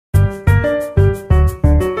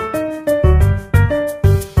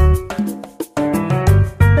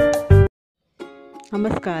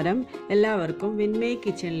നമസ്കാരം, എല്ലാവർക്കും വിൻമേ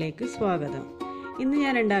കിച്ചണിലേക്ക് സ്വാഗതം. ഇന്ന്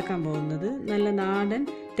ഞാൻ ഉണ്ടാക്കാൻ പോകുന്നത് നല്ല നാടൻ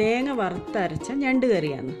തേങ്ങ വറുത്തരച്ച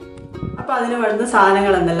ഞണ്ടുകറിയാണ്. അപ്പോൾ അതിന് വേണ്ടുന്ന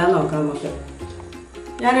സാധനങ്ങൾ എന്തെല്ലാം നോക്കാം നമുക്ക്.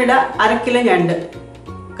 ഞാനിവിടെ 1/2 കിലോ ഞണ്ട്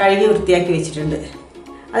കഴുകി വൃത്തിയാക്കി വെച്ചിട്ടുണ്ട്.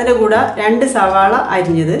 അതിൻ്റെ കൂടെ 2 സവാള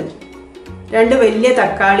അരിഞ്ഞത്, 2 വലിയ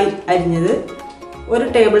തക്കാളി അരിഞ്ഞത്,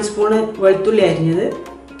 1 ടേബിൾ സ്പൂണ് വെളുത്തുള്ളി അരിഞ്ഞത്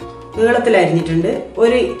നീളത്തിൽ അരിഞ്ഞിട്ടുണ്ട്,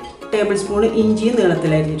 1 ടേബിൾ സ്പൂണ് ഇഞ്ചിയും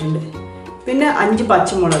നീളത്തിൽ അരിഞ്ഞിട്ടുണ്ട്, പിന്നെ 5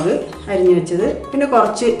 പച്ചമുളക് അരിഞ്ഞു വെച്ചത്, പിന്നെ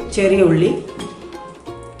കുറച്ച് ചെറിയ ഉള്ളി,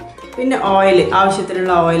 പിന്നെ ഓയിൽ,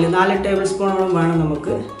 ആവശ്യത്തിനുള്ള ഓയിൽ 4 ടേബിൾ സ്പൂണോളം വേണം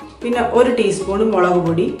നമുക്ക്, പിന്നെ 1 ടീസ്പൂൺ മുളക്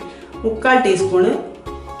പൊടി, 3/4 ടീസ്പൂണ്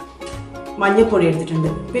മഞ്ഞൾപ്പൊടി എടുത്തിട്ടുണ്ട്,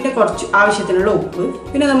 പിന്നെ കുറച്ച് ആവശ്യത്തിനുള്ള ഉപ്പ്.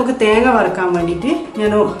 പിന്നെ നമുക്ക് തേങ്ങ വറുക്കാൻ വേണ്ടിയിട്ട്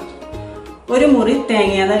ഞാൻ 1 മുറി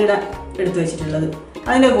തേങ്ങയാണ് ഇവിടെ എടുത്ത് വെച്ചിട്ടുള്ളത്.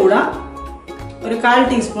 അതിൻ്റെ കൂടെ 1/4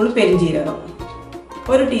 ടീസ്പൂൺ പെരിഞ്ജീരകം,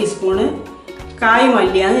 1 ടീസ്പൂണ് കായ്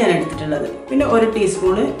മല്ലിയാണ് ഞാൻ എടുത്തിട്ടുള്ളത്, പിന്നെ 1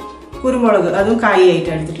 ടീസ്പൂണ് കുരുമുളക്, അതും കായായിട്ട്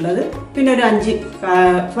എടുത്തിട്ടുള്ളത്, പിന്നെ ഒരു 5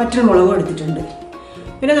 വറ്റൽമുളകും എടുത്തിട്ടുണ്ട്.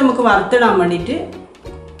 പിന്നെ നമുക്ക് വറുത്തിടാൻ വേണ്ടിയിട്ട്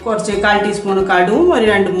കുറച്ച് 1/4 ടീസ്പൂണ് കടുവും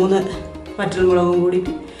 2-3 വറ്റൽമുളകും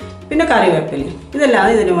കൂടിയിട്ട്, പിന്നെ കറിവേപ്പിലയും.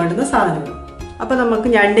 ഇതെല്ലാം ഇതിന് വേണ്ടുന്ന സാധനങ്ങൾ. അപ്പോൾ നമുക്ക്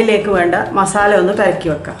ഞണ്ടിലേക്ക് വേണ്ട മസാല ഒന്ന് കലക്കി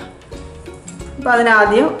വെക്കാം. അപ്പോൾ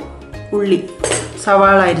അതിനാദ്യം ഉള്ളി,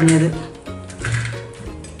 സവാള അരിഞ്ഞത്,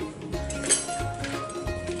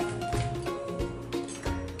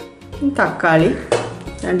 തക്കാളി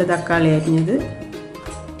 2 തക്കാളി അരിഞ്ഞത്,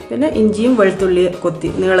 പിന്നെ ഇഞ്ചിയും വെളുത്തുള്ളി കൊത്തി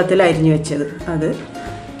നീളത്തിൽ അരിഞ്ഞു വെച്ചത് അത്,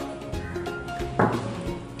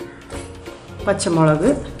 പച്ചമുളക്,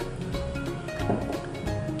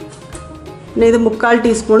 പിന്നെ ഇത് 3/4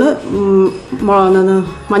 ടീസ്പൂണ്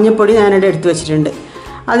മഞ്ഞൾപ്പൊടി ഞാനിവിടെ എടുത്ത് വെച്ചിട്ടുണ്ട്.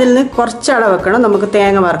 അതിൽ നിന്ന് കുറച്ചട വെക്കണം നമുക്ക്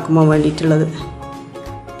തേങ്ങ വറക്കുമ്പോൾ വേണ്ടിയിട്ടുള്ളത്.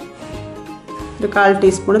 ഒരു 1/4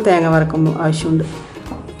 ടീസ്പൂണ് തേങ്ങ വറക്കുമ്പോൾ ആവശ്യമുണ്ട്.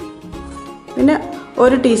 പിന്നെ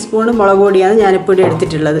 1 ടീസ്പൂണ് മുളക് പൊടിയാണ് ഞാനിപ്പോൾ ഇവിടെ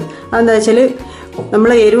എടുത്തിട്ടുള്ളത്. അതെന്താ വെച്ചാൽ നമ്മൾ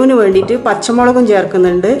എരിവിന് വേണ്ടിയിട്ട് പച്ചമുളകും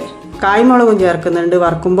ചേർക്കുന്നുണ്ട്, കായ്മുളകും ചേർക്കുന്നുണ്ട്,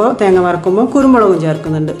 വറുക്കുമ്പോൾ തേങ്ങ വറുക്കുമ്പോൾ കുരുമുളകും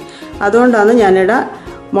ചേർക്കുന്നുണ്ട്. അതുകൊണ്ടാണ് ഞാനിവിടെ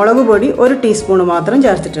മുളക് പൊടി 1 ടീസ്പൂണ് മാത്രം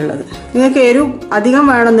ചേർത്തിട്ടുള്ളത്. നിങ്ങൾക്ക് എരിവ് അധികം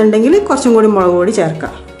വേണമെന്നുണ്ടെങ്കിൽ കുറച്ചും കൂടി മുളക് പൊടി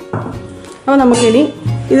ചേർക്കാം. അപ്പോൾ നമുക്കിനി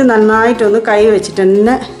ഇത് നന്നായിട്ടൊന്ന് കൈ വെച്ചിട്ട്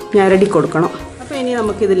തന്നെ ഞരടി കൊടുക്കണം. അപ്പോൾ ഇനി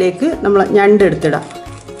നമുക്കിതിലേക്ക് നമ്മൾ ഞണ്ട് എടുത്തിടാം.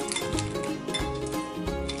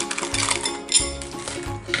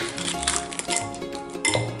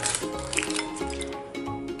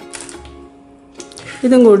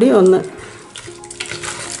 ഇതും കൂടി ഒന്ന്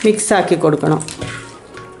മിക്സാക്കി കൊടുക്കണം.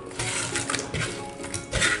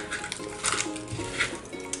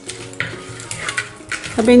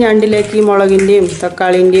 അപ്പോൾ ഈ ഞണ്ടിലേക്ക് ഈ മുളകിൻ്റെയും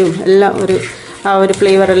തക്കാളിൻ്റെയും എല്ലാം ആ ഒരു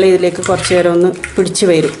ഫ്ലേവറെല്ലാം ഇതിലേക്ക് കുറച്ച് നേരം ഒന്ന് പിടിച്ച്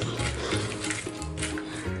വരും.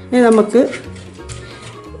 ഇനി നമുക്ക്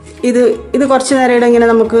ഇത് കുറച്ച് നേരം ഇവിടെ ഇങ്ങനെ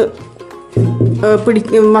നമുക്ക്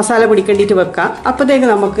മസാല പിടിക്കേണ്ടിയിട്ട് വെക്കാം. അപ്പോഴത്തേക്ക്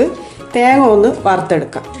നമുക്ക് തേങ്ങ ഒന്ന്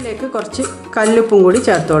വറുത്തെടുക്കാം. ഇതിലേക്ക് കുറച്ച് കല്ലുപ്പും കൂടി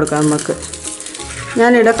ചേർത്ത് കൊടുക്കാം നമുക്ക്.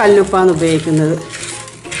 ഞാനിവിടെ കല്ലുപ്പാണ് ഉപയോഗിക്കുന്നത്.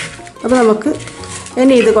 അപ്പോൾ നമുക്ക്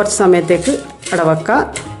ഇനി ഇത് കുറച്ച് സമയത്തേക്ക് ഇവിടെ വെക്കാം.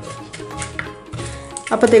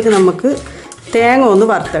 അപ്പോഴത്തേക്ക് നമുക്ക് തേങ്ങ ഒന്ന്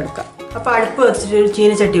വറുത്തെടുക്കാം. അപ്പോൾ അടുപ്പ് വെച്ചിട്ട് ഒരു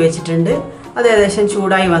ചീനച്ചട്ടി വെച്ചിട്ടുണ്ട്. അത് ഏകദേശം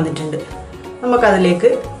ചൂടായി വന്നിട്ടുണ്ട്.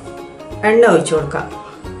 നമുക്കതിലേക്ക് എണ്ണ ഒഴിച്ച് കൊടുക്കാം.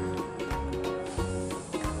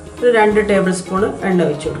 ഒരു 2 ടേബിൾ സ്പൂണ് എണ്ണ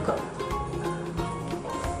ഒഴിച്ച് കൊടുക്കാം.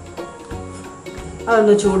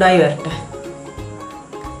 അതൊന്ന് ചൂടായി വരട്ടെ.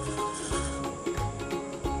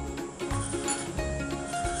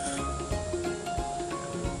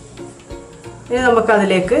 ഇനി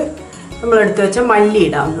നമുക്കതിലേക്ക് നമ്മളെടുത്ത് വെച്ച മല്ലി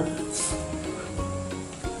ഇടാം.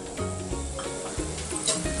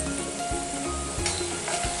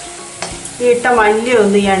 ഈ ഇട്ട മല്ലി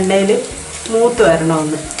ഒന്ന് ഈ എണ്ണയിൽ മൂത്ത്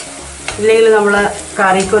വരണമെന്ന്, ഇല്ലെങ്കിൽ നമ്മളെ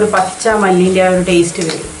കറിക്കൊരു പച്ച മല്ലിൻ്റെ ആ ഒരു ടേസ്റ്റ്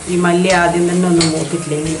വരും. ഈ മല്ലി ആദ്യം തന്നെ ഒന്ന്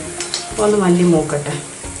മൂത്തിട്ടില്ലെങ്കിൽ. ഒന്ന് മല്ലി മൂക്കട്ടെ.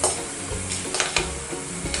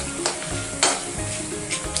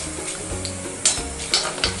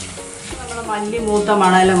 നമ്മുടെ മല്ലി മൂത്ത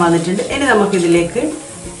മണമെല്ലാം വന്നിട്ടുണ്ട്. ഇനി നമുക്കിതിലേക്ക്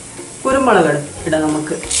കുരുമുളക് ഇടാം.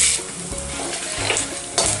 നമുക്ക്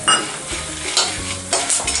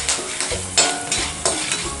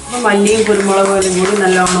അപ്പോൾ മല്ലിയും കുരുമുളകും എല്ലാം കൂടി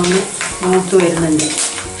നല്ലോണം ഒന്ന് മൂത്ത് വരുന്നുണ്ട്.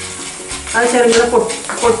 അത് ചെറുങ്ങനെ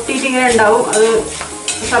പൊട്ടിയിട്ട് ഇങ്ങനെ ഉണ്ടാവും. അത്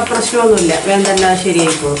പ്രശ്നമൊന്നുമില്ല, വേഗം തന്നെ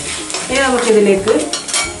ശരിയായിപ്പോകും. ഇനി നമുക്കിതിലേക്ക്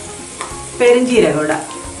പെരിഞ്ജീരകം ഇടാം.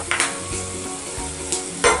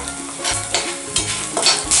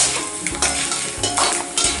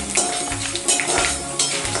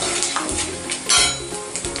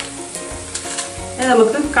 ഇനി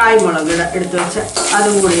നമുക്ക് കായ്മുളക് എടുത്ത് വെച്ച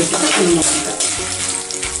അതും കൂടി ഇട്ടിട്ട് ഒന്ന് നോക്കാം.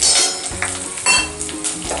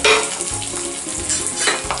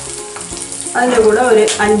 അതിൻ്റെ കൂടെ ഒരു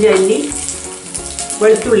 5 അല്ലി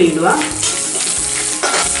വെളുത്തുള്ളി ഇടുക.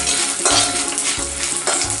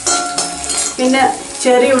 പിന്നെ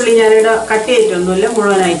ചെറിയ ഉള്ളി ഞാനിവിടെ കട്ട് ചെയ്തിട്ടൊന്നുമില്ല,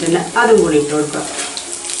 മുഴുവനായിട്ട് തന്നെ അതും കൂടി ഇട്ട് കൊടുക്കുക.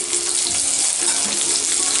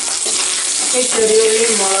 ഈ ചെറിയ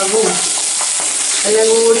ഉള്ളിയും മുളകും എല്ലാം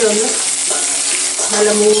കൂടി ഒന്ന് നല്ല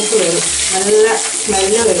മൂത്ത് വരും, നല്ല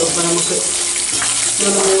സ്മെല്ല് വരും. അപ്പോൾ നമുക്ക്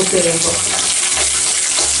ഇതൊന്ന് മൂത്ത് വരുമ്പോൾ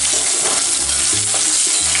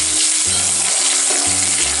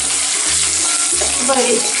അപ്പോൾ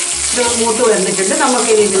ഇത് മൂത്ത് വന്നിട്ടുണ്ട്.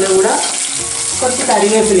 നമുക്കിനി ഇതിൻ്റെ കൂടെ കുറച്ച്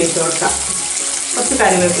കറിവേപ്പില ഇട്ട് കൊടുക്കാം. കുറച്ച്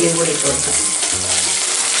കറിവേപ്പിലയും കൂടി ഇട്ട് കൊടുക്കാം.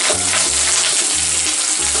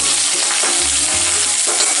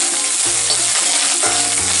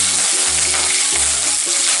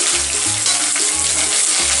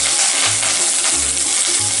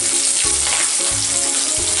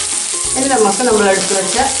 ഇനി നമുക്ക് നമ്മൾ എടുത്ത്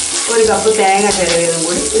വെച്ച 1 കപ്പ് തേങ്ങ ചിരവിയതും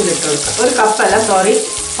കൂടി ഇതിലിട്ട് കൊടുക്കാം. 1 കപ്പല്ല, സോറി,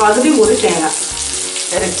 പകുതി കൂടി തേങ്ങ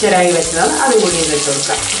ചിരവി വെച്ചതാണ്, അതും കൂടി ഇതിലിട്ട്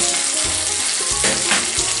കൊടുക്കാം.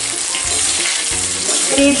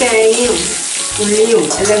 ഈ തേങ്ങയും ഉള്ളിയും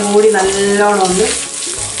എല്ലാം കൂടി നല്ലോണം ഒന്ന്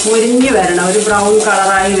മുരിഞ്ഞ് വരണം, ഒരു ബ്രൗൺ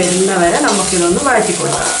കളറായി വരുന്ന വരെ നമുക്കിതൊന്ന് വഴറ്റി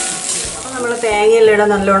കൊടുക്കാം. അപ്പോൾ നമ്മൾ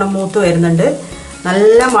തേങ്ങയെല്ലാം നല്ലോണം മൂത്ത് വരുന്നുണ്ട്,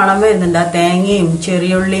 നല്ല മണം വരുന്നുണ്ട്. ആ തേങ്ങയും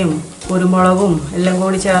ചെറിയുള്ളിയും കുരുമുളകും എല്ലാം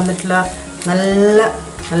കൂടി ചേർന്നിട്ടുള്ള നല്ല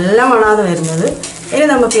നല്ല മണമാണ് വരുന്നത്. ഇനി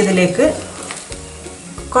നമുക്കിതിലേക്ക്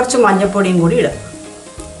കുറച്ച് മഞ്ഞൾപ്പൊടിയും കൂടി ഇടാം.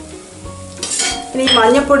 ഇനി ഈ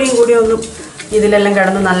മഞ്ഞൾപ്പൊടിയും കൂടി ഒന്ന് ഇതിലെല്ലാം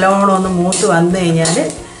കിടന്ന് നല്ലോണം ഒന്ന് മൂത്ത് വന്നു കഴിഞ്ഞാൽ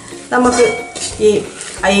നമുക്ക്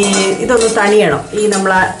ഇതൊന്ന് തണിയണം. ഈ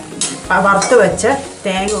നമ്മൾ വറുത്ത് വെച്ച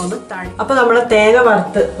തേങ്ങ ഒന്ന് അപ്പോൾ നമ്മൾ തേങ്ങ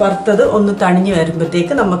വറുത്തത് ഒന്ന് തണിഞ്ഞ്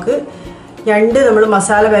വരുമ്പോഴത്തേക്ക് നമുക്ക് ഞണ്ട് നമ്മൾ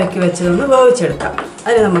മസാല പെരക്കി വെച്ചതൊന്ന് വേവിച്ചെടുക്കാം.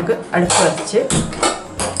 അതിന് നമുക്ക് അടുപ്പ് വെച്ച്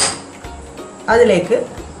അതിലേക്ക്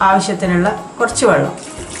ആവശ്യത്തിനുള്ള കുറച്ച് വെള്ളം,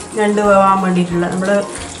 ഞണ്ട് വേവാൻ വേണ്ടിയിട്ടുള്ള, നമ്മൾ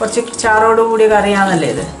കുറച്ച് ചാറോട് കൂടിയ കറിയാണല്ലേ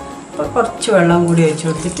ഇത്. അപ്പോൾ കുറച്ച് വെള്ളം കൂടി ഒഴിച്ച്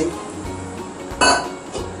കൊടുത്തിട്ട്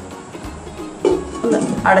ഒന്ന്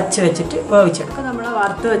അടച്ച് വെച്ചിട്ട് വേവിച്ചെടുക്കാം. നമ്മൾ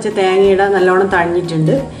വറുത്ത് വെച്ച തേങ്ങയുടെ നല്ലോണം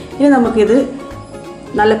തണിഞ്ഞിട്ടുണ്ട്. ഇനി നമുക്കിത്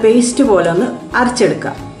നല്ല പേസ്റ്റ് പോലെ ഒന്ന്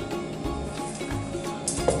അരച്ചെടുക്കാം.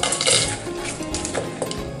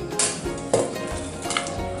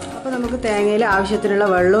 അപ്പോൾ നമുക്ക് തേങ്ങയിൽ ആവശ്യത്തിനുള്ള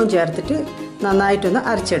വെള്ളവും ചേർത്തിട്ട് നന്നായിട്ടൊന്ന്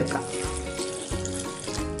അരച്ചെടുക്കാം.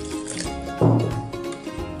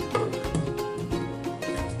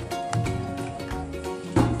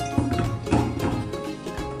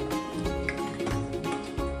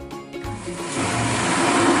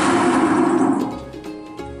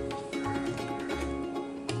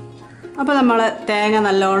 അപ്പോൾ നമ്മൾ തേങ്ങ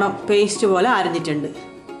നല്ലോണം പേസ്റ്റ് പോലെ അരഞ്ഞിട്ടുണ്ട്.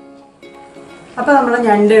 അപ്പോൾ നമ്മൾ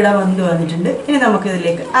ഞണ്ടിട വെന്ത് വന്നിട്ടുണ്ട്. ഇനി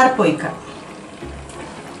നമുക്കിതിലേക്ക് അരപ്പൊഴിക്കാം.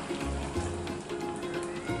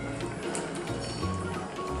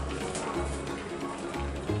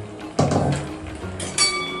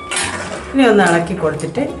 ഇനി ഒന്ന് ഇളക്കി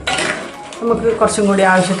കൊടുത്തിട്ട് നമുക്ക് കുറച്ചും കൂടി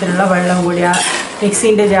ആവശ്യത്തിനുള്ള വെള്ളം കൂടി, ആ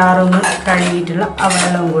മിക്സിൻ്റെ ജാറൊന്ന് കഴുകിയിട്ടുള്ള ആ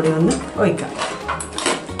വെള്ളവും കൂടി ഒന്ന് ഒഴിക്കാം.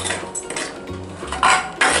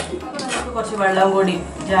 കുറച്ച് വെള്ളവും കൂടി,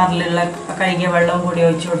 ജാറിലുള്ള കഴുകിയ വെള്ളവും കൂടി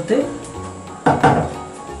ഒഴിച്ചു കൊടുത്ത്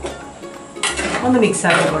ഒന്ന്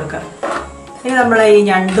മിക്സാക്കി കൊടുക്കാം. ഇനി നമ്മൾ ഈ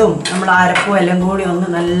ഞണ്ടും നമ്മൾ അരപ്പും എല്ലാം കൂടി ഒന്ന്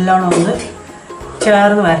നല്ലോണം ഒന്ന്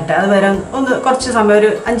ചേർന്ന് വരട്ടെ. അത് വരെ ഒന്ന് കുറച്ച് സമയം, ഒരു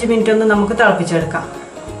 5 മിനിറ്റ് ഒന്ന് നമുക്ക് തിളപ്പിച്ചെടുക്കാം.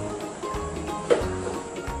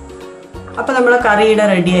 അപ്പോൾ നമ്മളെ കറിയുടെ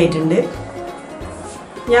റെഡി ആയിട്ടുണ്ട്.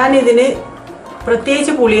 ഞാനിതിന്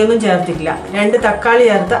പ്രത്യേകിച്ച് പുളിയൊന്നും ചേർത്തിട്ടില്ല. 2 തക്കാളി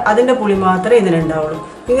ചേർത്ത് അതിൻ്റെ പുളി മാത്രമേ ഇതിനുണ്ടാവുള്ളൂ.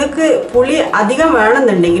 നിങ്ങൾക്ക് പുളി അധികം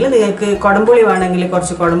വേണമെന്നുണ്ടെങ്കിൽ നിങ്ങൾക്ക് കുടംപുളി വേണമെങ്കിൽ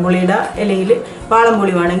കുറച്ച് കുടംപുളി ഇടാം, അല്ലെങ്കിൽ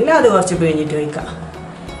വാളംപുളി വേണമെങ്കിൽ അത് കുറച്ച് പിഴിഞ്ഞിട്ട് വയ്ക്കാം.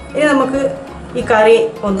 ഇനി നമുക്ക് ഈ കറി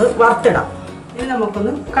ഒന്ന് വറുത്തിടാം. ഇനി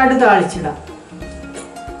നമുക്കൊന്ന് കടുക് താളിച്ചിടാം.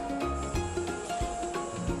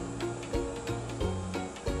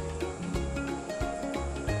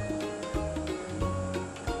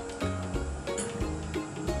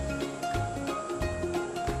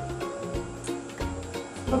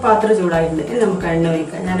 അപ്പോൾ പാത്രം ചൂടായിട്ടുണ്ട്. ഇനി നമുക്ക് എണ്ണ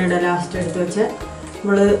ഒഴിക്കാം. ഞാനിവിടെ ലാസ്റ്റ് എടുത്ത് വെച്ച്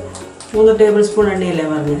നമ്മൾ 3 ടേബിൾ സ്പൂൺ എണ്ണയല്ലേ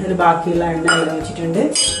പറഞ്ഞു, അതിൽ ബാക്കിയുള്ള എണ്ണ ഇവിടെ വെച്ചിട്ടുണ്ട്.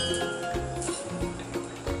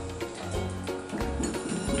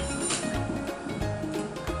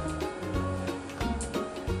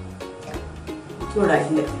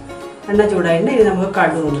 ചൂടായിട്ടുണ്ട്, എണ്ണ ചൂടായിട്ടുണ്ട്. ഇനി നമുക്ക്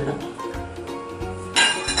കടുക് കൊണ്ടിടാം.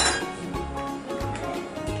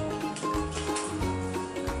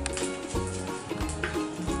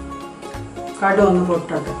 കടുക് ഒന്ന്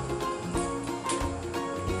പൊട്ടട്ടെ.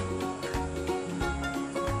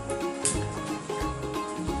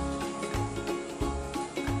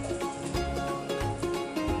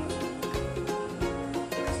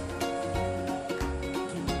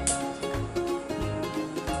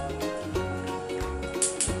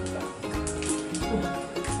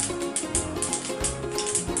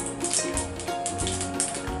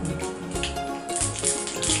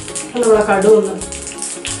 നമ്മളെ കടുക് ഒന്ന്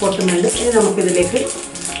പൊട്ടുന്നുണ്ട്. ഇനി നമുക്കിതിലേക്ക്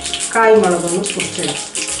കായ്മുളകൊന്ന് പൊട്ടിടാം.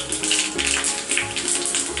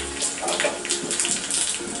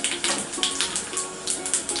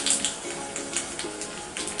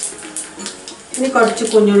 ഇനി കുറച്ച്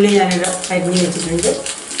കുഞ്ഞുള്ളി ഞാനിവിടെ അരിഞ്ഞ് വെച്ചിട്ടുണ്ട്,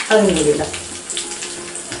 അതും കൂടി ഇടാം.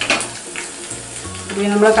 അപ്പോൾ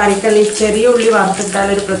നമ്മളെ കറിക്കല്ല ഈ ചെറിയ ഉള്ളി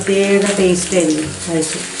വറുത്തിട്ടാൽ ഒരു പ്രത്യേക ടേസ്റ്റ് ആയിരിക്കും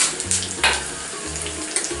കഴിച്ച്.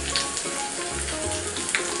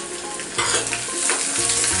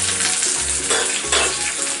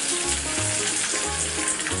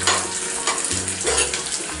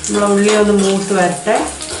 നമ്മളെ ഉള്ളി ഒന്ന് മൂത്ത് വരട്ടെ.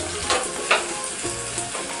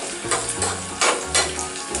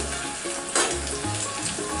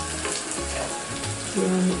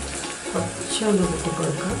 കുറച്ചൊന്ന്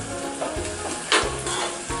കൂട്ടിക്കൊടുക്കാം.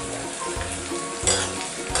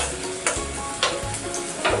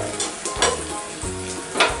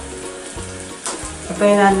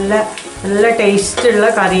 അപ്പോൾ നല്ല ടേസ്റ്റുള്ള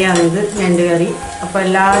കറിയാണിത്, ഞണ്ട് കറി. അപ്പോൾ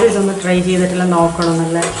എല്ലാവരും ഇതൊന്ന് ട്രൈ ചെയ്തിട്ടുള്ള നോക്കണം.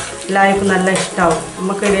 എല്ലാവർക്കും നല്ല ഇഷ്ടമാവും.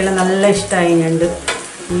 നമുക്കിടയിൽ നല്ല ഇഷ്ടമായി ഞണ്ട്.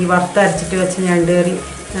 ഈ വറുത്തരച്ചിട്ട് വെച്ച ഞണ്ട് കറി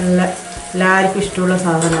എല്ലാവർക്കും ഇഷ്ടമുള്ള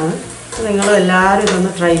സാധനമാണ്. നിങ്ങളും എല്ലാവരും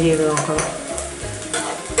ഇതൊന്ന് ട്രൈ ചെയ്ത് നോക്കണം.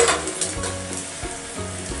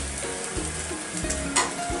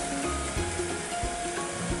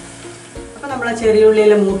 അപ്പോൾ നമ്മളെ ചെറിയ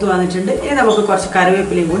ഉള്ളിയെല്ലാം മൂത്ത് വന്നിട്ടുണ്ട്. ഇനി നമുക്ക് കുറച്ച്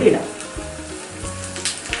കറിവേപ്പിലയും കൂടി ഇടാം.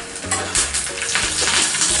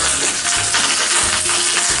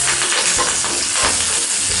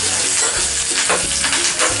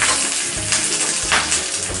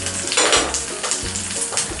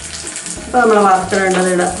 അപ്പോൾ നമ്മൾ വറുത്തിടേണ്ടത്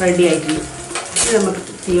ഇവിടെ റെഡി ആയിട്ടുണ്ട്. ഇനി നമുക്ക്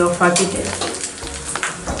തീ ഓഫാക്കിയിട്ട്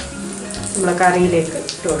നമ്മളെ കറിയിലേക്ക്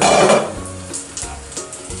ഇട്ട് കൊടുക്കാം.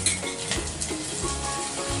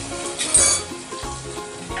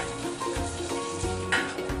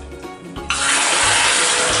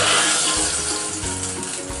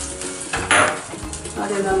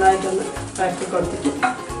 ആദ്യം നന്നായിട്ടൊന്ന് വഴറ്റി കൊടുത്തിട്ട്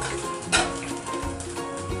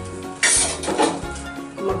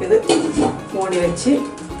നമുക്കിത് മൂടി വെച്ച്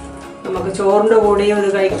നമുക്ക് ചോറിൻ്റെ കൂടെയും ഇത്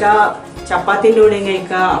കഴിക്കാം, ചപ്പാത്തിൻ്റെ കൂടെയും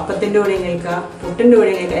കഴിക്കാം, അപ്പത്തിൻ്റെ കൂടെയും കഴിക്കാം, പുട്ടിൻ്റെ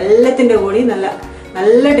കൂടെയും കഴിക്കാം. എല്ലാത്തിൻ്റെ കൂടെയും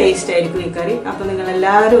നല്ല ടേസ്റ്റ് ആയിരിക്കും ഈ കറി. അപ്പോൾ നിങ്ങൾ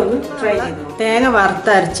എല്ലാവരും ഒന്ന് ട്രൈ ചെയ്തു. തേങ്ങ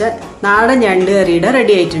വറുത്തരച്ച നാടൻ ഞണ്ട് കറിയുടെ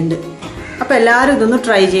റെഡി ആയിട്ടുണ്ട്. അപ്പോൾ എല്ലാവരും ഇതൊന്ന്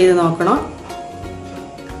ട്രൈ ചെയ്ത് നോക്കണം.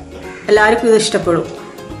 എല്ലാവർക്കും ഇത് ഇഷ്ടപ്പെടും.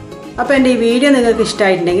 അപ്പോൾ എൻ്റെ ഈ വീഡിയോ നിങ്ങൾക്ക്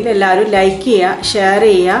ഇഷ്ടമായിട്ടുണ്ടെങ്കിൽ എല്ലാവരും ലൈക്ക് ചെയ്യുക, ഷെയർ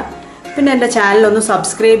ചെയ്യുക, പിന്നെ എൻ്റെ ചാനലൊന്ന്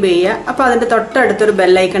സബ്സ്ക്രൈബ് ചെയ്യുക. അപ്പോൾ അതിൻ്റെ തൊട്ടടുത്തൊരു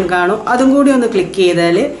ബെല്ലൈക്കൺ കാണും, അതും കൂടി ഒന്ന് ക്ലിക്ക്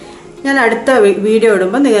ചെയ്താൽ ഞാൻ അടുത്ത വീഡിയോ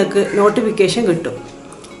ഇടുമ്പോൾ നിങ്ങൾക്ക് നോട്ടിഫിക്കേഷൻ കിട്ടും.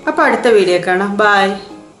 അപ്പോൾ അടുത്ത വീഡിയോ കാണാം. ബൈ.